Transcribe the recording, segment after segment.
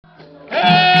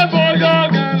Eu vou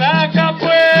jogando a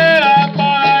capoeira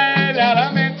para ele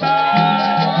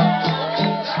lamentar.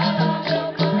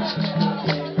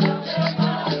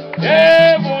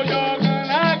 Eu vou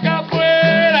jogando a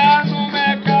capoeira no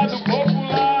mercado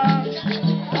popular.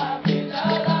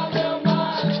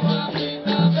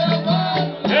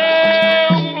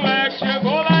 Eu, moleque,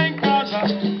 chegou lá em casa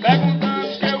perguntando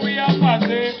o que eu ia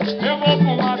fazer. Eu vou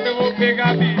pro mato, eu vou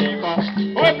pegar biriba.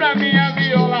 Foi pra minha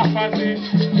viola fazer.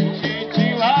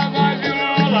 Lá vai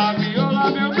viola,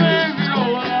 viola, meu bem,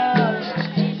 viola.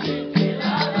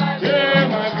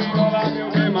 Mas viola, meu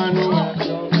bem, mas não é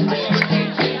viola.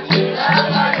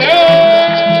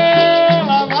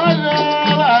 Lá vai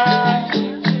viola.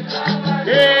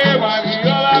 Mas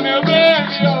viola, meu bem,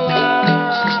 viola.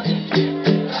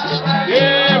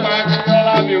 Mas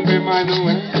viola, meu bem, mas não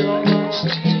é viola.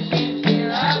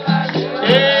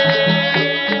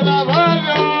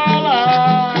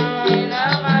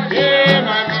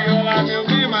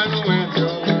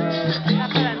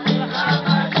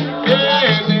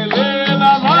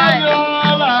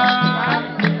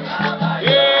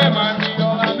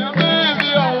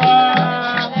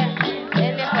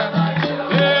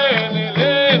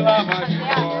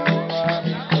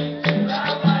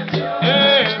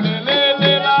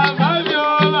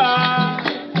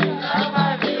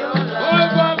 Mas vai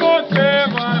você,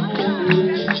 como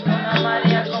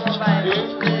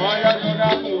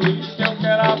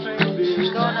vai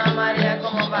você? Dona Maria,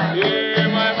 como vai você?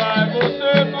 Vai você,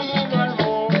 como vai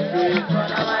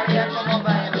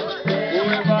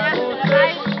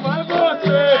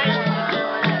você?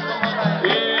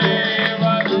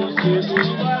 Vai você,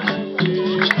 como vai você?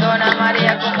 Dona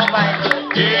Maria, como vai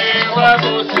você? Vai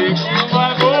você, como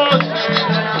vai você?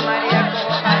 Dona Maria,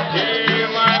 como vai você?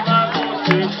 Vai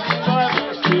você, como vai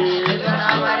você? Dona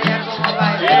Maria, como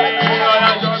vai você?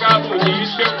 Olha, jogar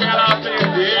bonito, eu quero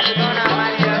aprender. Dona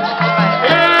Maria, como vai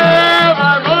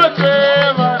você?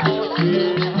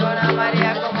 Dona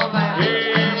Maria, como vai você?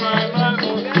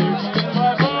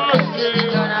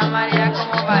 Dona Maria,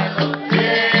 como vai você?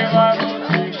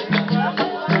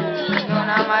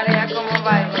 Dona Maria, como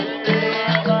vai você?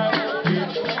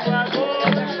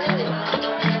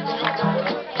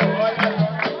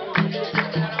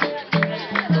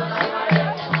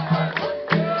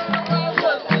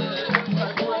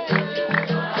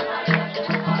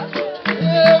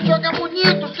 Joga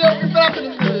bonito, seu que pra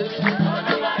aprender.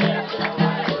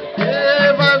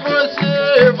 Vai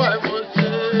você, vai você.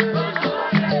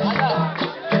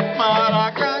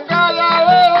 Maracangalha,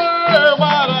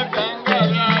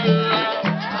 maracangalha.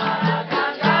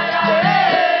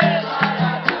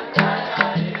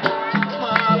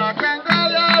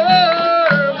 Maracangalha,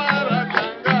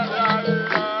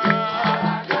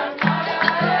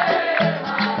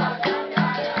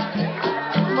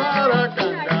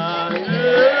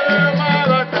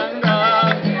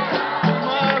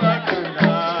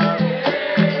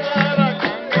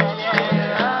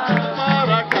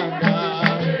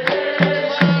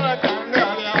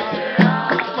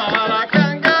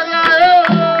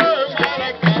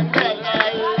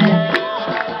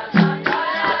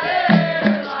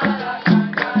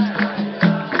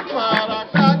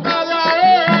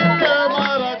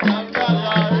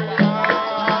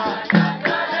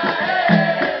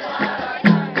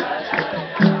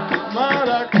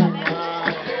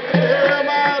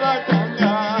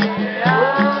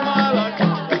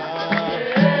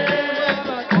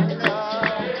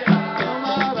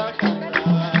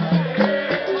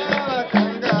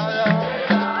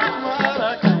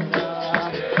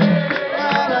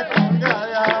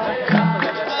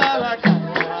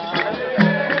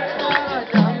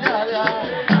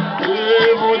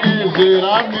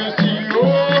 será, meu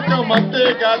senhor, que a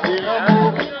manteiga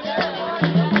derramou.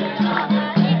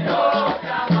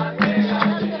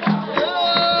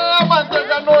 A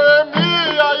manteiga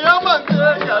Noemi, aí a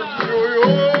manteiga de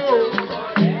ioiô.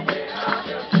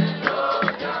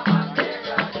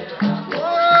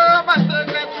 A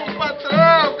manteiga do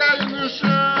patrão caiu no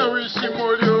chão e se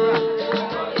molhou.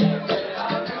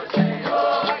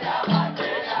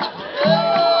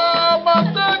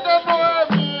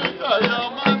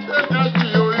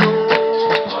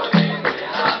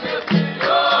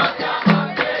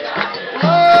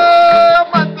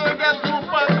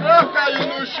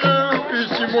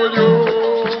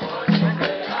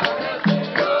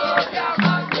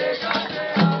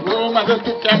 Mas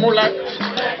tu quer moleque? Tu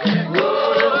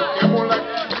quer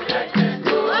moleque?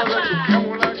 Mas tu quer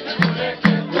moleque?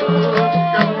 Tu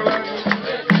quer moleque?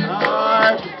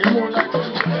 Ai, tu quer moleque?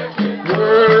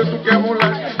 Tu quer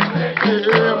moleque?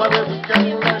 Mas tu quer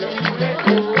moleque?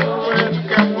 Tu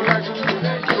quer moleque?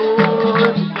 Tu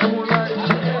quer moleque?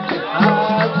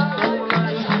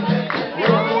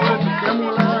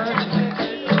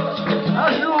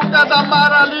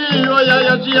 ali,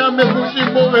 olha, dia mesmo se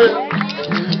morrer.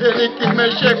 Ele quis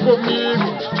mexer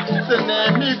comigo, sem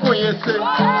nem me conhecer.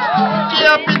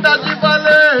 Tinha pinta de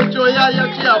valente, olha,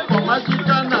 tinha forma de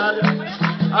canalha.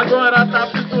 Agora tá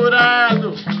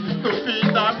pendurado no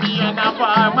fim da minha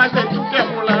navalha. Mas é tu que é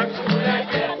moleque,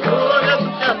 olha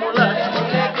tu que é moleque,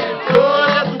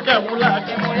 olha tu que é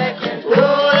moleque,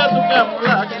 olha tu que é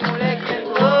moleque, olha tu que é moleque,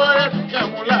 olha tu que é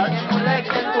moleque,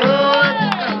 olha tu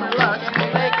que é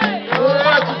moleque,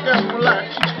 olha tu que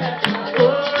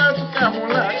é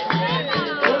moleque,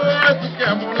 olha tu que é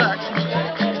moleque,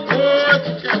 olha tu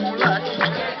que é moleque,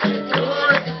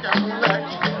 olha tu que é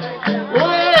moleque,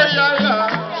 olha lá,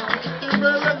 que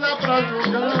beleza pra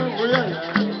jogar, olha lá.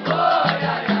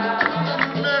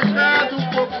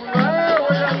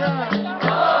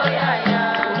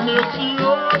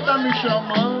 Me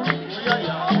chamando,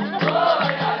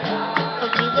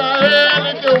 avisa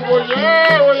ele que eu vou já,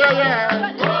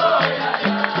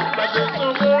 mas eu só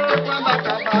vou quando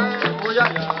acabar,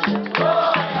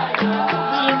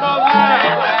 me embalar,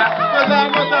 mas a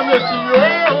moça me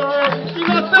senhor, que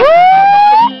nessa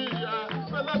fria,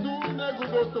 pela do nego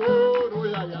doutor,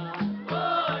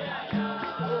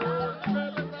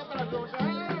 beleza pra jogar, que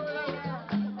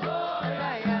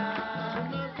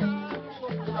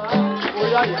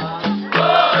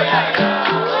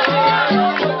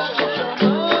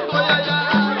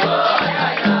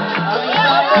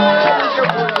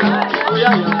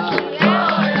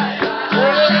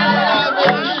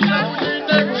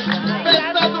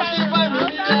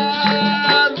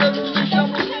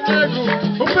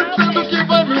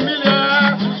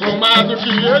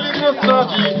ele não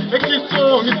sabe é que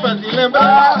só me faz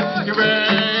lembrar que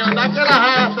vem daquela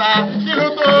raça que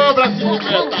lutou pra se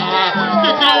libertar,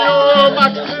 que criou uma...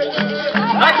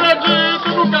 Acredito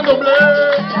no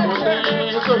candomblé,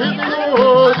 tem sorriso no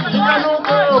rosto, xinga no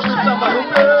corpo e samba no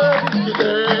pé, que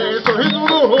tem sorriso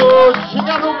no rosto,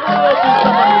 xinga no corpo e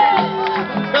samba no pé.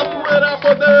 Capoeira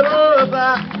poderosa,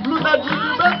 luta de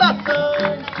libertação.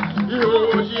 E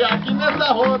hoje aqui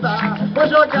nessa roda vou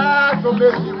jogar com meu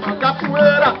irmão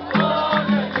capoeira.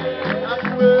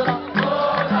 Capoeira.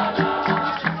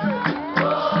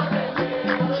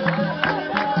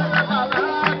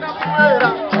 Capoeira.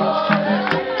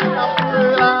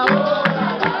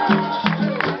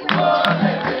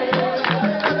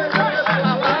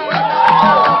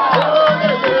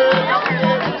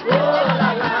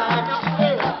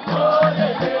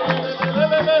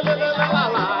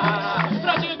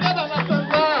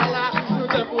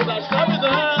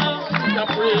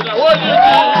 Hoje em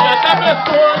dia,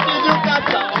 cabeçou de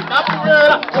educação,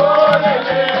 capoeira, olê,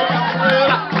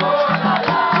 capoeira,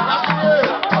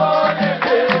 capoeira, olê,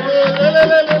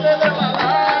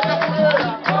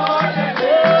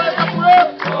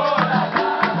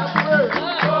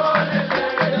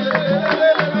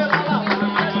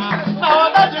 na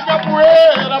roda de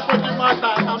capoeira, pode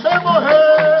matar, também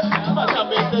morrer, mas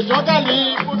também você joga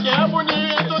limpo, que é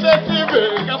bonito desse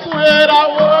ver, capoeira,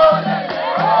 olê.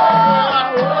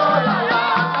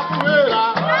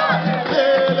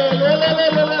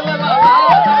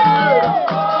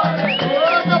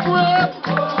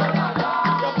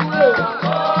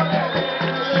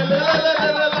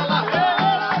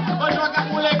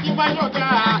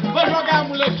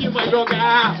 Vai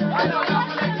jogar,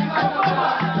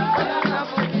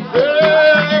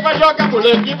 vai jogar,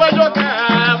 moleque, vai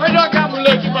jogar,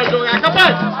 moleque, vai jogar,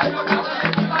 capaz.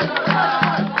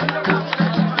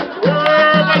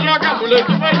 Vai jogar,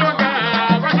 moleque, vai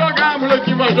jogar,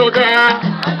 moleque, vai jogar.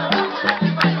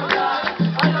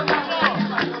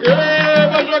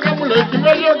 Vai jogar, moleque,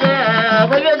 vai jogar,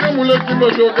 moleque,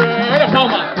 vai jogar. Olha a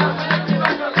palma.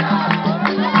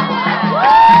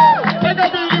 Pega a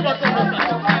biriba, aprendi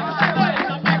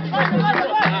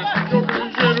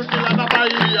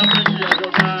a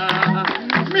jogar.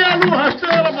 Minha lua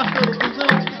rasteira, Marcelo.